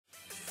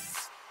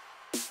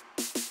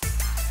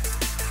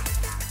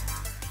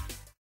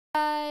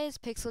Guys,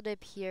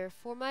 PixelDip here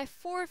for my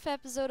 4th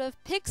episode of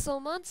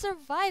Pixelmon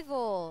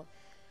Survival.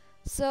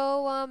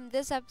 So,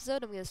 this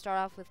episode I'm gonna start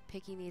off with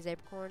picking these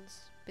apricorns.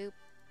 Boop,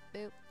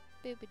 boop,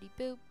 boopity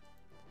boop.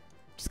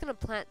 Just gonna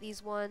plant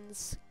these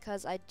ones,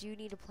 cause I do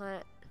need to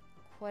plant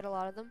quite a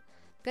lot of them.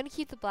 I'm gonna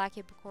keep the black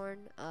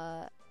apricorn,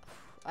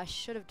 I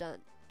should have done.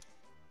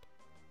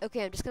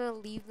 Okay, I'm just gonna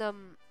leave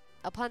them,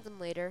 I'll plant them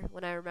later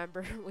when I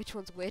remember which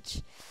one's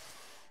which.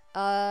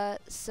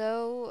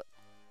 So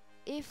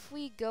if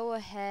we go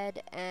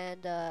ahead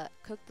and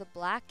cook the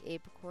black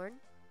apricorn.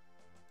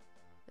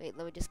 Wait,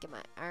 let me just get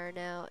my iron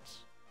out.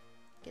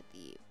 Get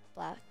the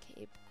black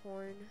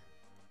apricorn.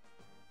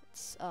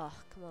 Oh,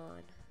 come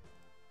on.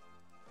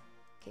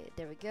 Okay,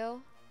 there we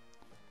go.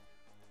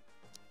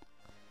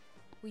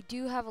 We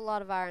do have a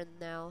lot of iron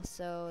now,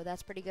 so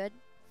that's pretty good.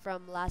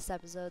 From last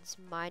episode's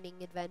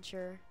mining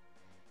adventure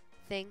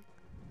thing.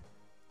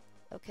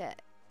 Okay.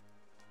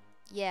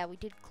 Yeah, we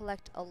did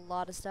collect a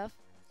lot of stuff.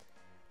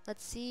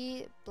 Let's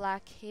see,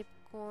 black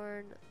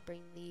apricorn,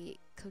 bring the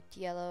cooked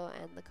yellow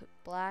and the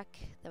cooked black.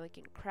 Then we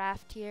can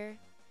craft here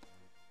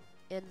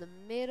in the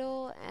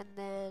middle, and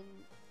then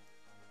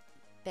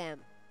bam.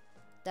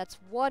 That's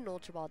one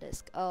Ultra Ball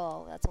disc.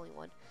 Oh, that's only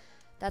one.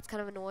 That's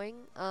kind of annoying,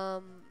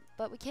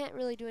 but we can't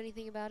really do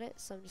anything about it,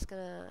 so I'm just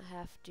gonna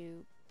have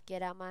to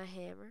get out my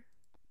hammer.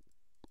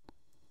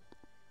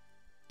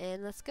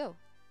 And let's go.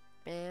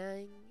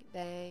 Bang,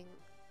 bang,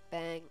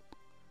 bang.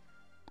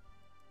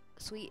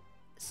 Sweet.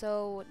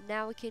 So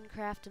now we can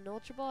craft an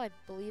Ultra Ball. I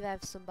believe I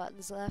have some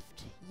buttons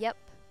left. Yep.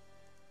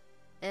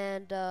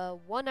 And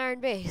one iron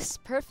base.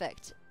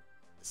 Perfect.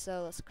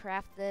 So let's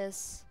craft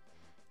this.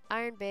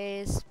 Iron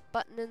base,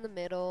 button in the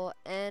middle,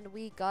 and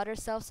we got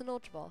ourselves an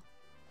Ultra Ball.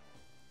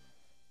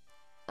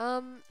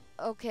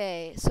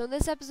 Okay. So in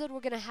this episode, we're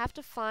going to have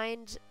to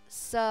find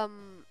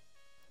some...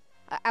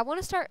 I want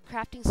to start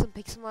crafting some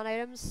Pixelmon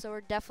items, so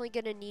we're definitely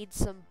going to need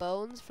some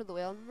bones for the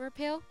Whalmer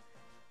pail.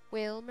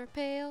 Whalmer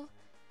pail.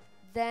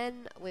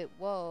 Then, wait,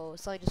 whoa,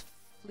 something just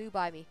flew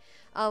by me.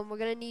 We're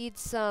gonna need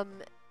some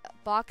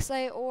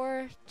bauxite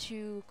ore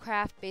to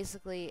craft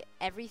basically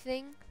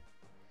everything.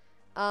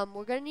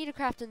 We're gonna need to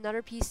craft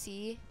another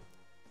PC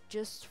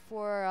just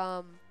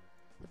for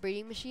the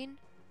breeding machine.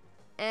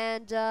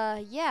 And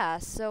yeah,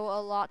 so a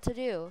lot to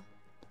do.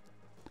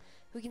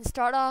 We can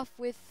start off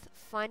with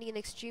finding an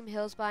extreme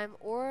hills biome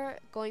or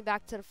going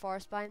back to the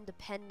forest biome,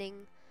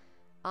 depending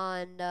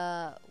on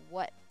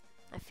what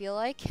I feel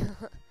like.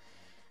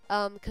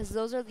 Because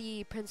those are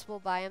the principal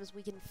biomes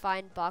we can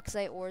find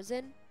bauxite ores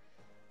in.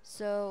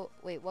 So,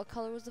 wait, what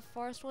color was the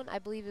forest one? I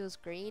believe it was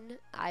green.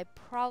 I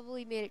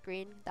probably made it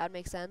green. That would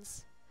make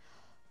sense.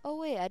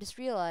 Oh, wait, I just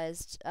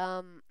realized.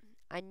 I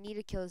need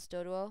to kill this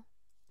dodo.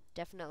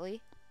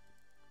 Definitely.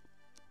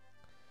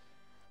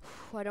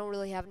 I don't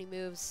really have any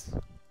moves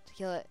to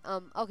kill it.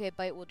 Okay,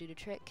 bite will do the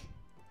trick.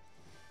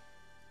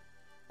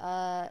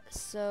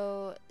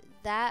 So,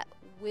 that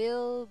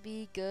will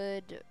be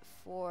good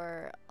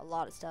for a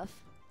lot of stuff.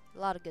 A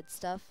lot of good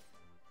stuff.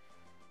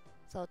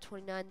 So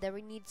 29. Then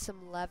we need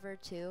some leather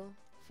too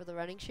for the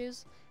running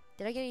shoes.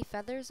 Did I get any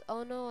feathers?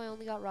 Oh no, I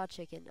only got raw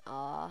chicken.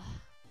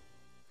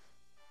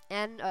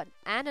 And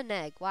an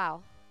egg.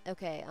 Wow.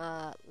 Okay.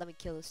 Let me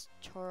kill this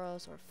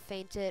Choros or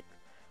faint it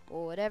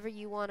or whatever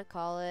you want to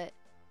call it.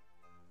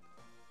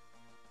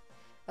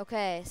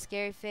 Okay.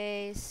 Scary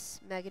face.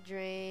 Mega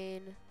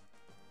drain.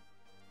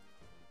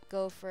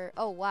 Go for.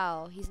 Oh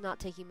wow, he's not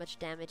taking much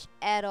damage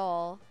at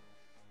all.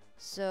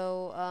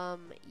 So,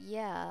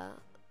 yeah.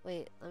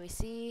 Wait, let me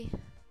see.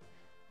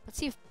 Let's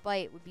see if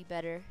bite would be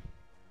better.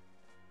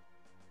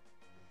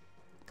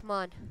 Come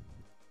on.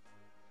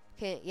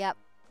 Okay, yep.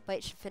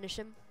 Bite should finish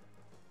him.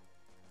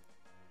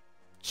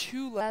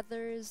 2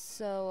 leathers,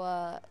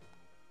 so,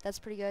 that's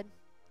pretty good.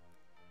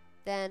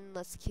 Then,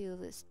 let's kill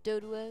this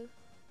dodo.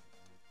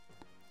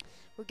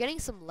 We're getting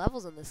some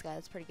levels on this guy.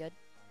 That's pretty good.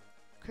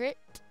 Crit.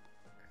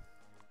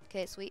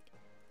 Okay, sweet.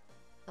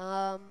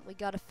 We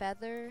got a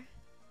feather.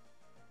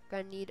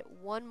 Gonna need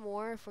one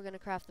more if we're gonna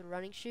craft the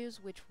running shoes,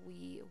 which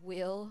we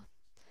will,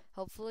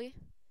 hopefully.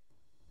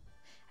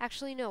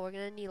 Actually, no, we're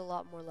gonna need a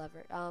lot more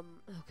leather.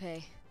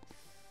 Okay.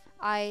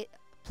 I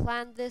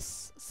planned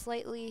this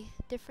slightly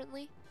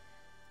differently.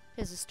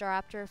 There's a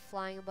Staraptor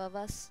flying above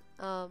us.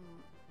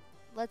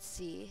 Let's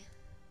see.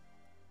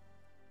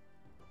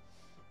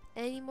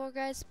 Any more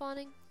guys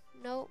spawning?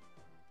 Nope.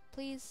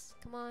 Please,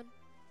 come on.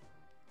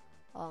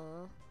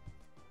 Aw.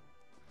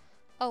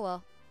 Oh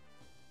well.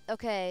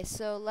 Okay,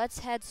 so let's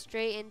head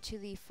straight into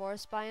the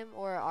forest biome,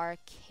 or our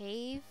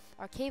cave.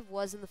 Our cave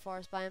was in the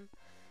forest biome,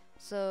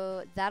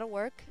 so that'll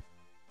work.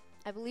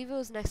 I believe it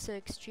was next to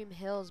Extreme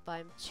Hills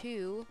biome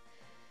too.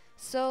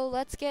 So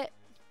let's get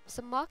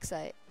some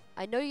bauxite.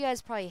 I know you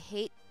guys probably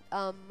hate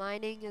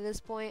mining at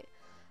this point,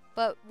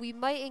 but we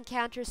might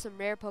encounter some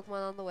rare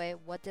Pokemon on the way.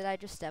 What did I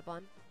just step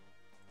on?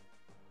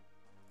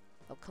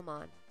 Oh, come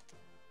on.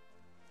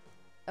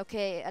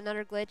 Okay,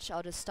 another glitch.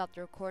 I'll just stop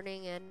the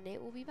recording and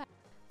it will be back.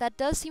 that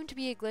does seem to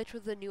be a glitch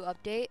with the new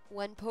update.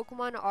 When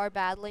Pokemon are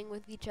battling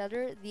with each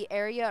other, the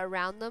area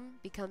around them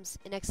becomes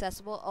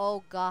inaccessible.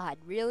 Oh god,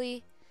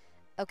 really?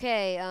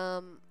 Okay,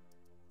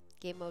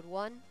 game mode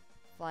 1.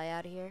 Fly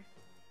out of here.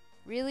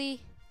 Really?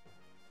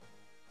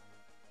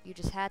 You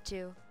just had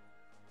to.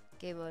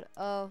 Game mode,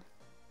 oh.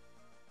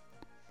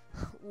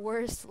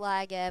 Worst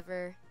lag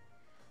ever.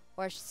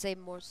 Or I should say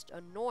most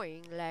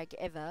annoying lag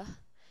ever.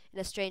 In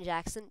a strange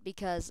accent,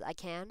 because I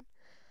can.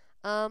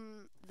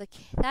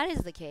 That is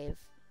the cave.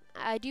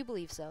 I do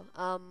believe so.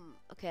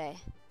 Okay.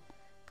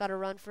 Gotta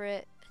run for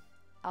it.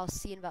 I'll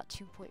see in about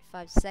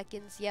 2.5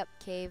 seconds. Yep,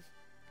 cave.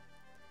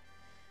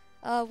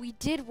 We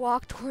did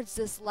walk towards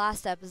this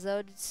last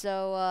episode,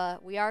 so,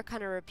 we are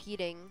kind of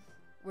repeating.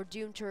 We're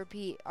doomed to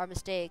repeat our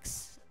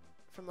mistakes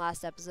from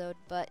last episode,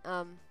 but,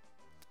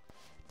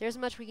 there's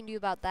much we can do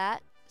about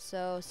that.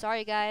 So,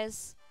 sorry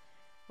guys.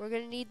 We're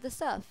gonna need the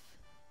stuff.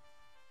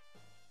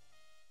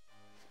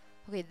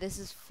 Okay, this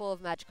is full of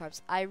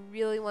Magikarps. I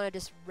really want to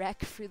just wreck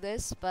through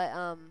this, but,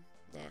 nah.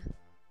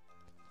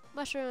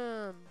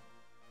 Mushroom!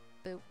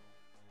 Boop.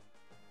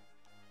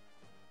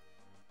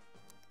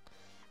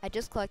 I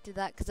just collected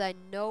that because I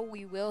know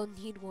we will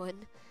need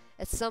one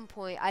at some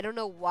point. I don't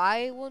know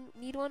why we'll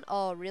need one.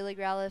 Oh, really,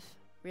 Growlithe?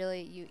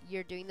 Really?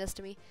 You're doing this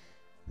to me?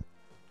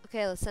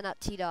 Okay, let's send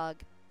out T-Dog.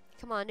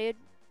 Come on, dude.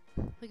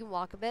 We can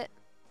walk a bit.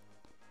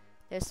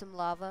 There's some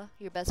lava.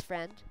 Your best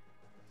friend.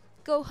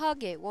 Go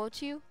hug it,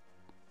 won't you?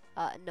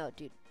 No,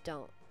 dude,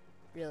 don't.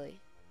 Really.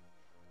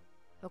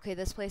 Okay,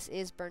 this place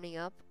is burning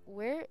up.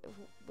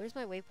 Where's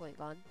my waypoint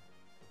gone?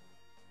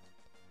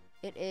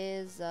 It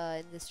is,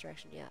 in this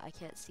direction. Yeah, I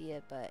can't see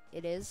it, but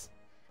it is,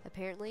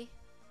 apparently.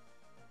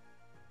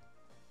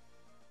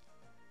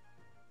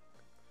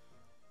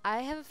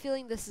 I have a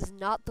feeling this is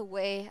not the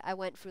way I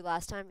went through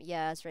last time.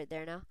 Yeah, it's right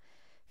there now.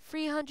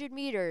 300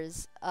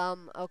 meters.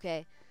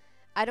 Okay.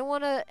 I don't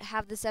want to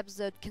have this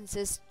episode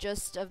consist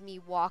just of me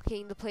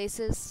walking the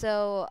places,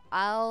 so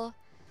I'll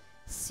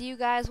see you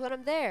guys when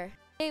I'm there.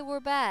 Hey,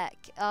 we're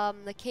back.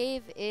 The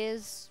cave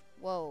is...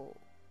 Whoa.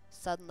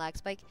 Sudden lag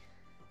spike.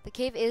 The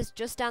cave is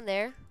just down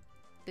there.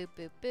 Boop,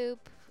 boop, boop.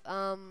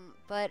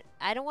 But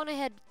I don't want to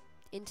head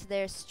into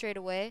there straight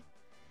away.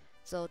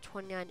 So,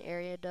 29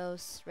 area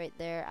dose right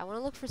there. I want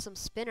to look for some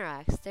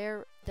Spinnerax.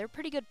 They're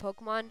pretty good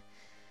Pokemon,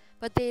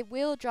 but they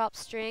will drop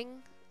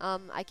string.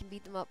 I can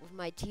beat them up with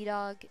my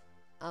T-Dog.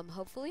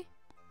 Hopefully.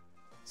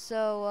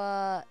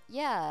 So,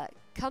 yeah,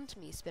 come to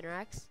me,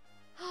 Spinnerax.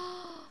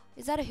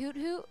 Is that a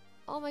Hoothoot?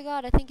 Oh my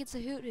god, I think it's a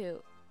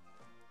Hoothoot.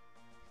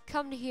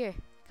 Come to here.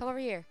 Come over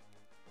here.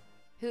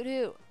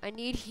 Hoothoot, I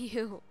need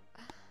you.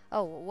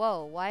 Oh,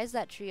 whoa, why is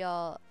that tree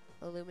all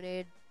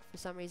illuminated for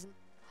some reason?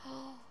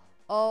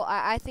 Oh,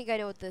 I think I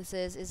know what this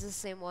is. Is this the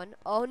same one?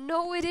 Oh,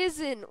 no, it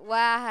isn't.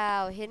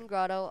 Wow, Hidden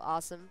Grotto,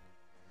 awesome.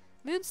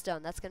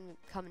 Moonstone, that's gonna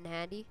come in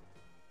handy.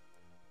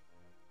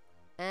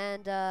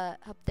 And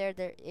up there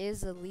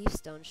is a leaf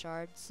stone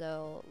shard,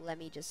 so let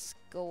me just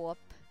go up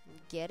and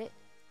get it.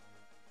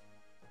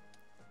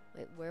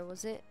 Wait, where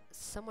was it?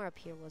 Somewhere up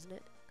here, wasn't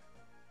it?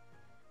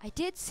 I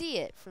did see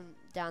it from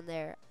down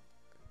there.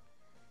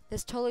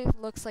 This totally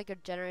looks like a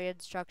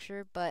generated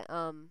structure, but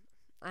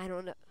I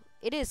don't know.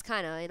 It is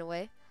kinda in a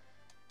way.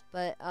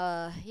 But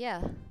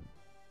yeah.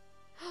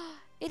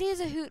 It is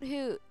a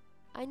Hoothoot.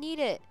 I need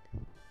it.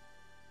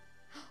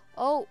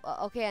 Oh,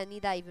 okay, I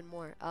need that even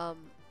more.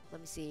 Let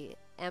me see.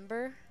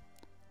 Ember.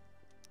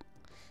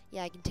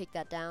 Yeah, I can take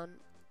that down.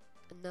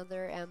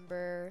 Another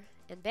ember.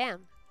 And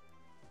bam.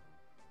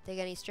 They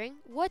got any string?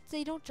 What?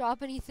 They don't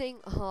drop anything?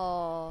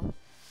 Oh.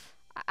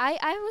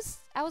 I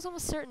was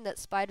almost certain that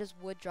spiders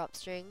would drop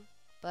string.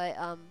 But,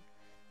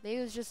 maybe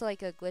it was just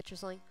like a glitch or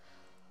something.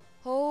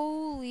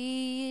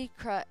 Holy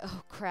crap.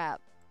 Oh,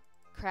 crap.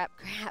 Crap,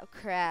 crap,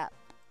 crap.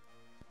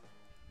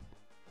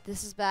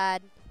 This is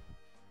bad.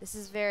 This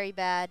is very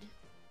bad.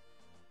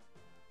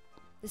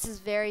 This is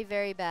very,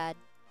 very bad.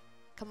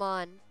 Come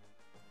on.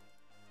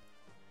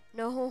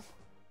 No.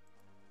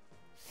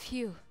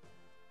 Phew.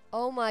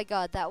 Oh my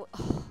god, that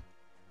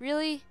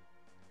really?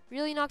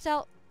 Really knocked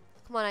out?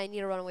 Come on, I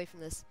need to run away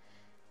from this.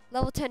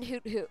 Level 10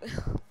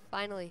 Hoothoot.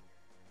 Finally.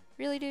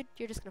 Really, dude?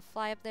 You're just gonna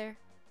fly up there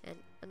and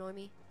annoy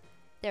me?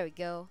 There we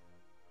go.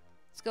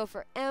 Let's go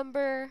for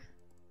Ember.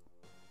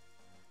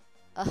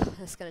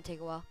 That's gonna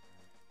take a while.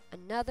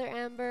 Another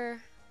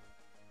Ember.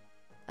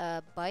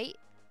 Bite.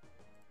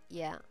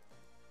 Yeah.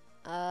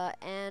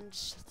 And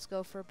let's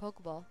go for a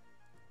Pokeball.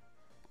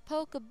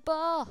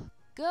 Pokeball!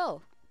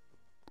 Go!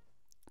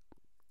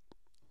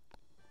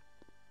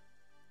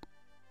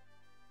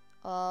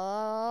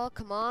 Oh,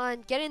 come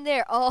on. Get in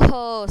there.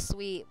 Oh,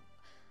 sweet.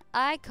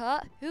 I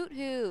caught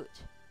Hoothoot.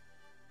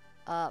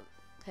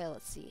 Okay,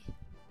 let's see.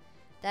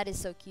 That is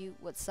so cute.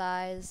 What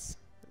size?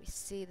 Let me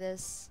see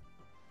this.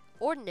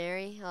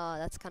 Ordinary. Oh,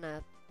 that's kind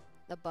of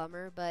a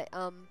bummer, but,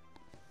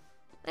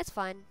 that's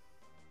fine.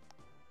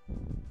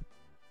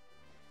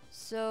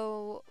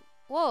 So,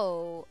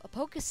 whoa, a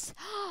Pokés.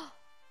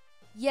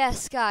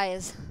 Yes,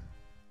 guys.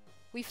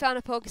 We found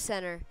a Poké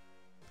Center.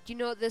 Do you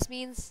know what this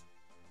means?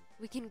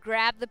 We can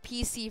grab the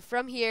PC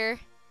from here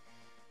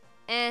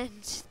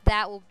And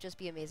that will just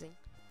be amazing.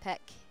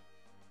 Peck.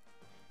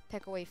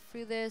 Peck away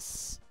through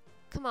this.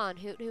 Come on,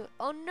 Hoothoot.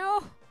 Oh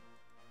no!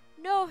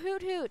 No,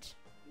 Hoothoot!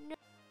 No.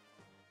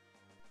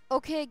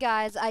 Okay,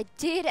 guys, I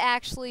did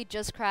actually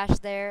just crash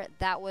there.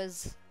 That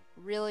was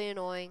really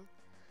annoying.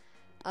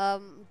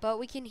 But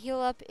we can heal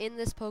up in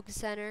this Poke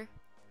Center.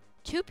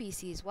 2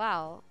 PCs,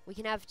 wow. We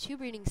can have 2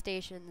 breeding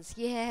stations.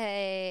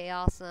 Yay,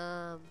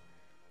 awesome.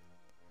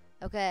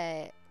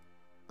 Okay,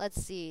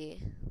 let's see.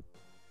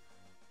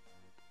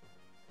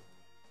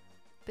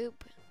 Boop.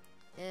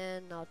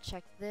 And I'll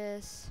check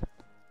this.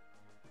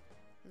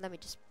 Let me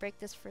just break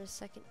this for a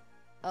second.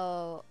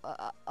 Oh,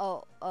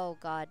 oh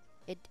god.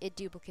 It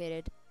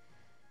duplicated.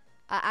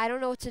 I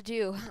don't know what to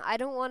do. I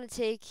don't want to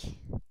take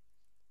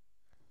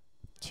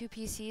 2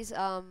 PCs.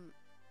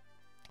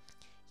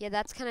 Yeah,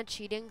 that's kind of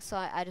cheating, so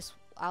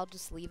I'll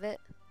just leave it.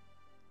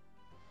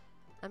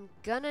 I'm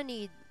gonna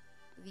need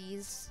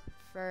these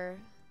for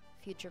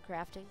future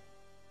crafting,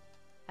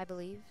 I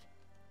believe.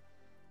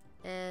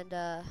 And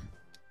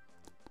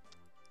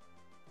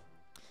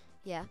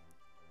yeah.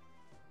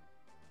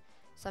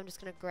 So I'm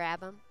just gonna grab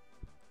them.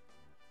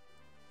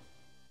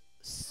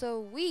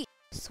 Sweet,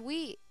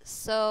 sweet.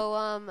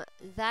 So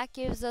that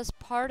gives us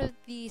part of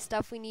the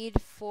stuff we need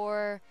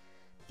for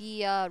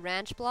the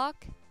ranch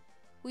block.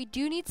 We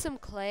do need some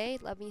clay.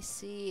 Let me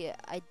see.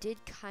 I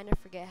did kind of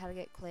forget how to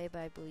get clay, but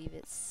I believe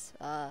it's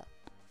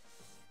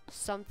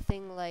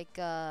something like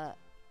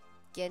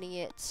getting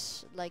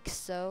it like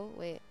so.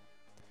 Wait.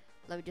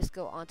 Let me just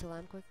go onto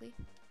land quickly.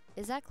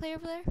 Is that clay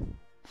over there?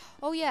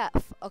 Oh yeah.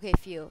 Okay,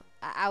 phew.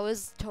 I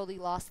was totally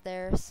lost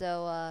there.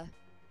 So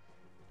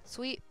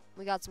sweet.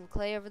 We got some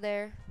clay over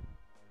there.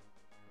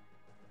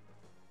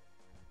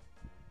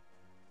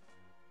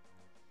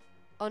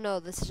 Oh no,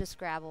 this is just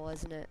gravel,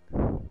 isn't it?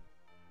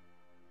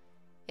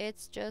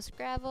 It's just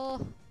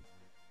gravel.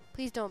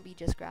 Please don't be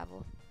just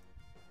gravel.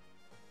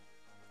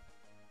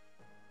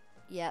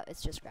 Yeah,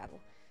 it's just gravel.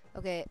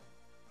 Okay,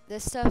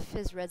 this stuff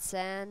is red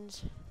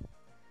sand.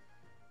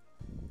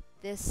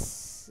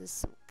 This is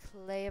some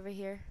clay over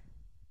here.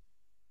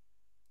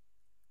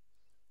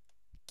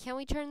 Can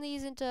we turn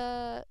these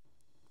into...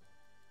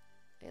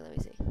 Wait, let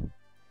me see.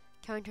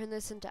 Can we turn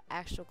this into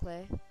actual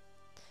clay?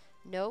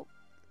 Nope.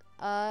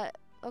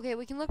 Okay,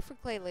 we can look for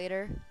clay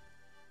later.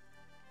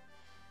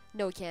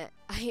 No, we can't.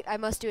 I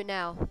must do it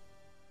now.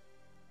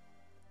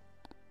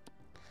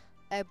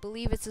 I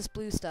believe it's this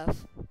blue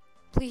stuff.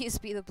 Please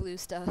be the blue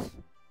stuff.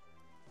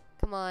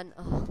 Come on.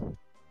 Oh.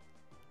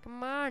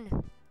 Come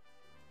on.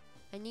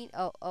 I need...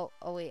 Oh,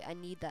 wait. I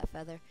need that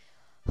feather.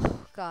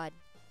 Oh, God.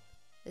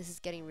 This is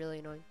getting really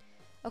annoying.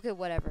 Okay,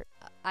 whatever.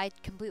 I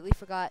completely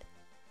forgot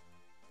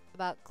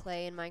about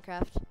clay in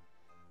Minecraft.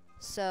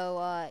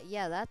 So,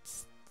 yeah,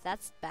 that's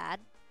bad.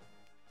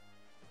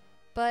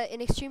 But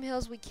in Extreme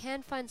Hills, we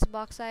can find some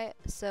bauxite,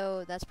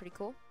 so that's pretty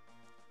cool.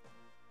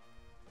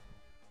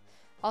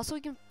 Also,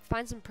 we can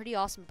find some pretty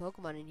awesome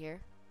Pokemon in here.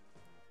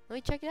 Let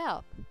me check it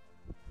out.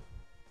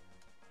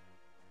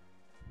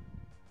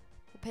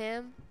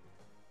 Whoopam.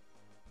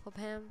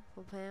 Whoopam.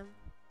 Whoopam.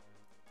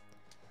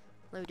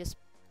 Let me just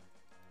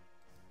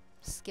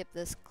skip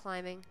this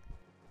climbing.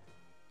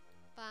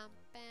 Bam,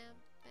 bam,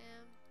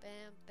 bam,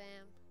 bam,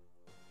 bam.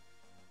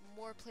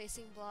 More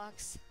placing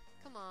blocks.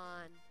 Come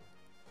on.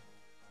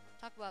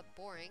 Talk about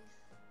boring.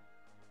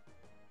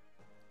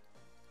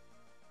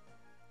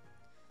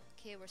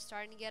 Okay, we're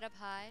starting to get up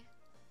high.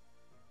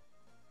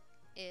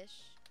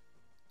 Ish.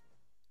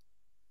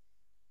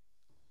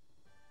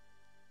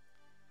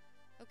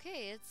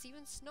 Okay, it's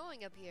even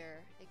snowing up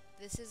here.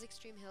 This is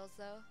Extreme Hills,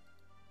 though.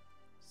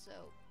 So,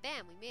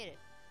 bam, we made it.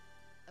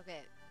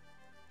 Okay.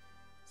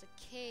 It's a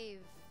cave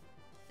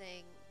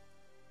thing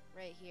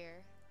right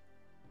here.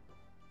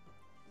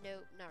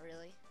 Nope, not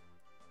really.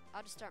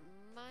 I'll just start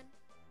minding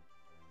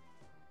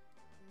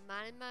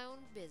my own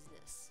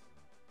business.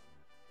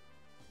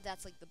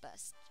 That's like the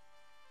best.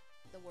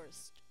 The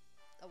worst.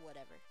 Or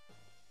whatever.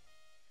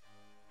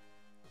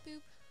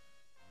 Boop.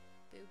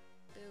 Boop.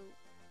 Boop.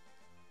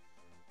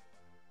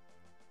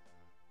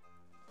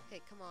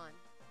 Okay, come on.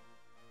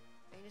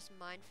 I can just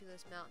mine through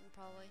this mountain,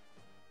 probably.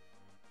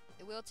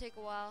 It will take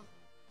a while.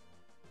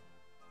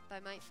 But I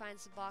might find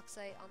some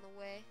bauxite on the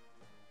way.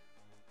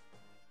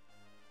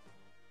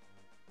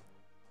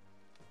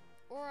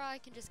 Or I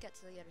can just get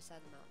to the other side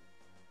of the mountain.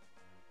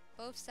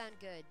 Both sound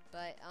good,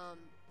 but,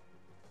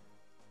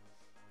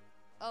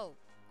 oh,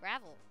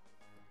 gravel.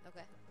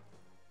 Okay.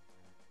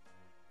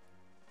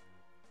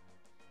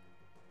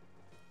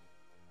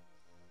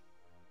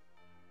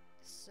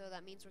 So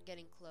that means we're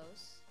getting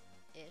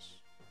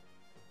close-ish.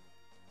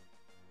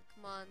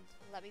 Come on,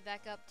 let me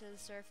back up to the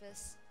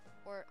surface.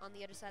 Or on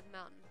the other side of the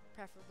mountain,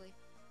 preferably.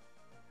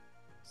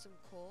 Some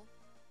coal.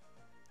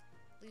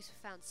 At least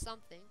we found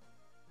something.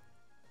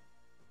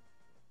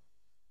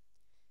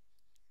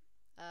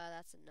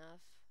 That's enough.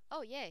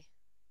 Oh, yay.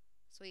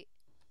 Sweet.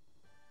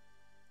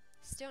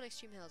 Still in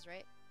Extreme Hills,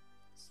 right?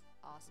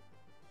 Awesome.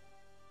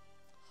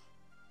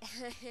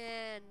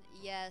 And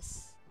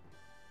yes.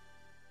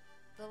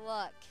 The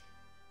luck.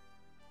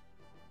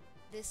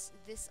 This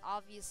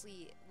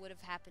obviously would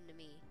have happened to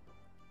me.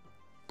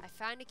 I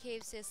found a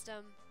cave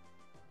system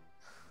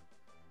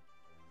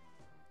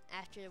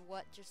after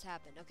what just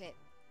happened. Okay,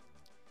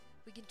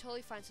 we can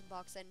totally find some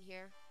bauxite in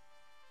here.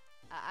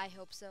 I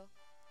hope so.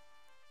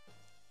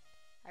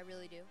 I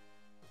really do.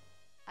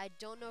 I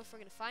don't know if we're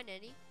gonna find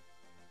any,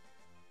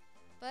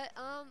 but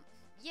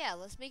yeah,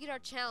 let's make it our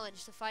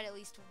challenge to find at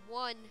least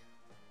one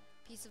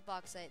piece of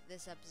bauxite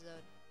this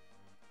episode,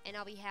 and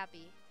I'll be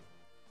happy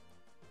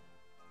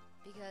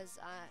because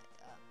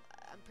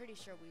I'm pretty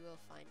sure we will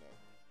find it.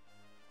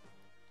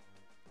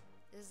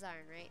 This is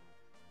iron, right?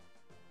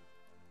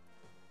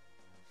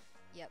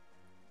 Yep.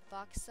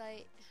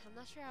 Bauxite. I'm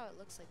not sure how it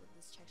looks like with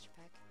this texture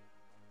pack.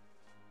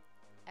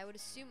 I would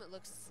assume it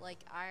looks like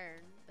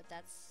iron, but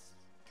that's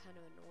kind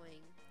of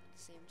annoying at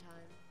the same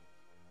time.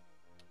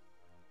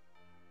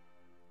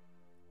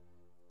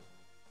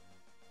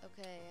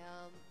 Okay,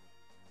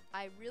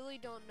 I really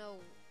don't know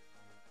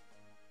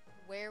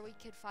where we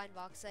could find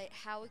bauxite,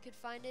 how we could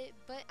find it,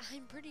 but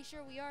I'm pretty sure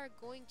we are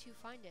going to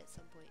find it at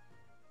some point.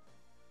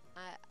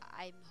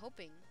 I'm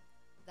hoping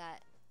that,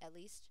 at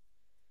least.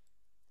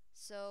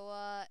 So,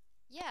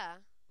 yeah.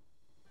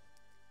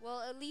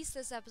 Well, at least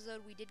this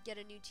episode we did get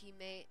a new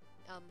teammate,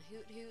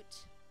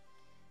 Hoothoot,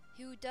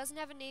 who doesn't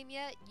have a name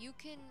yet. You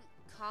can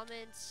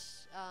comment,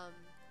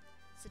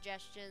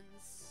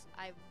 suggestions.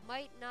 I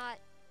might not,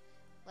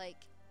 like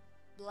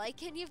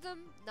any of them,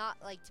 not,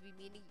 like, to be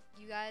mean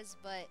to you guys,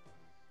 but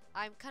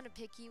I'm kind of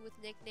picky with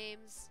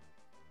nicknames.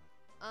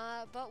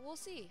 But we'll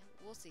see.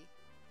 We'll see.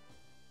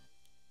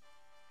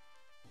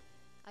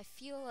 I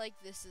feel like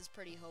this is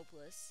pretty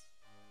hopeless.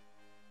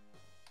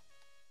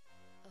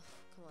 Oh,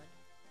 come on.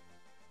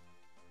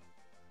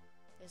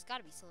 There's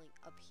gotta be something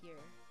up here.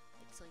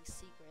 Like something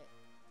secret.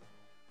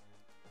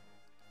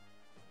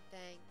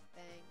 Bang,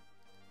 bang.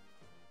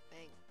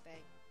 Bang,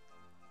 bang.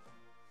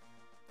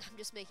 I'm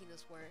just making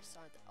this worse,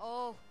 aren't I?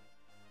 Oh!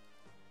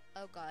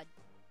 Oh god.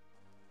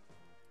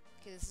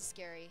 Okay, this is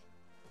scary.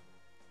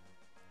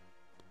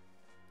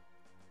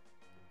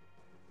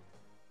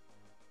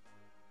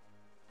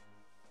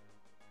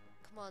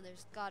 Come on,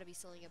 there's gotta be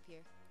something up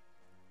here.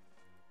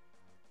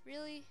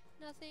 Really?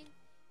 Nothing?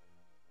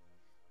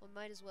 Well,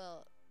 might as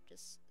well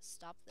just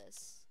stop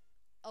this.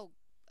 Oh,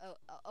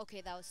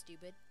 okay, that was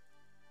stupid.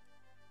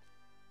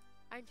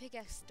 Iron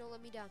pickaxe, don't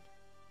let me down.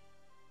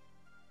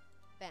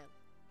 Bam.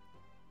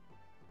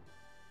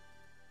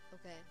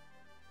 Okay.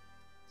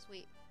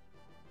 Sweet.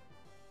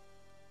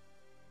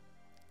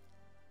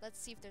 Let's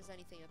see if there's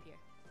anything up here.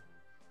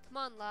 Come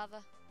on,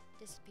 lava.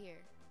 Disappear.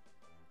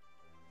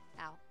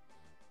 Ow.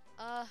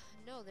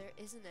 No, there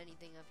isn't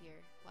anything up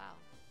here. Wow.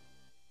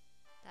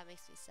 That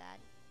makes me sad.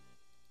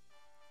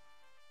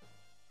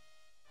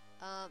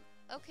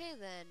 Okay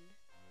then.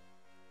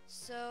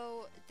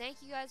 So,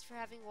 thank you guys for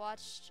having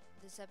watched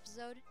this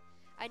episode.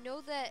 I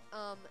know that,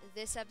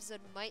 this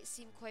episode might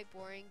seem quite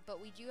boring,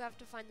 but we do have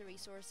to find the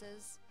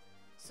resources.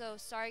 So,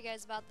 sorry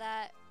guys about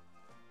that.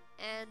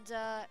 And,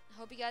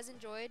 hope you guys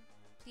enjoyed.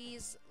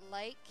 Please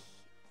like,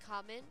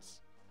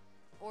 comment,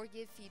 or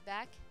give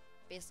feedback.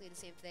 Basically the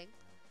same thing.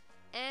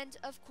 And,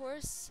 of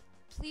course,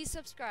 please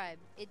subscribe.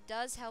 It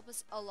does help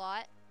us a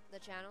lot, the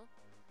channel.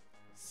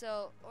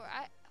 So,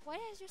 why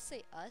did I just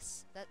say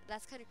us?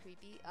 That's kind of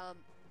creepy.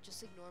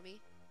 Just ignore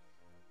me.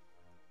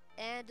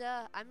 And,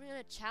 I'm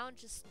gonna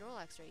challenge this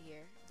Snorlax right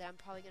here that I'm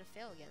probably gonna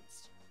fail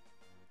against.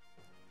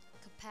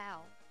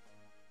 Kapow.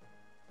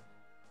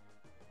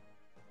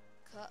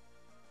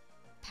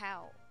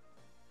 Kapow.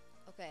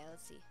 Okay,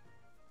 let's see.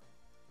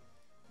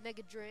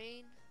 Mega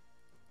Drain.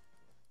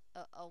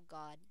 Oh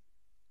god.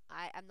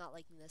 I'm not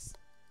liking this.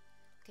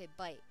 Okay,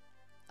 bite.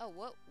 Oh,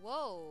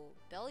 whoa.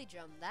 Belly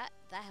drum. That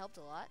helped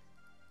a lot.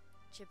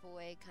 Chip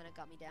away kind of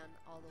got me down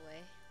all the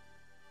way.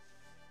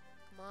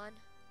 Come on.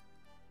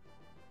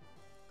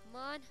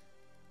 Come on.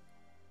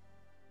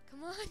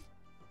 Come on.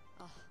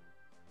 Oh.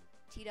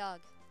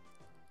 T-Dog.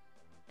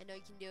 I know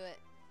you can do it.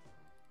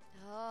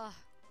 Oh.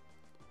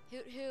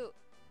 Hoot.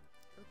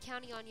 I'm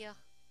counting on you.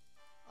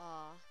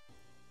 Aw.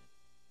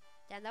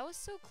 Damn, that was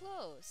so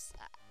close.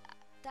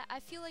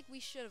 I feel like we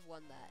should have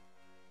won that.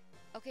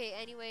 Okay,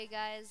 anyway,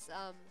 guys,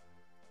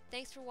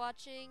 thanks for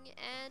watching,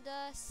 and,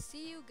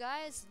 see you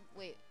guys.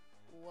 Wait,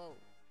 whoa.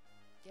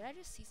 Did I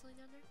just see something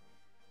down there?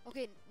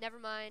 Okay, never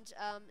mind.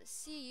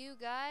 See you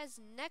guys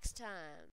next time.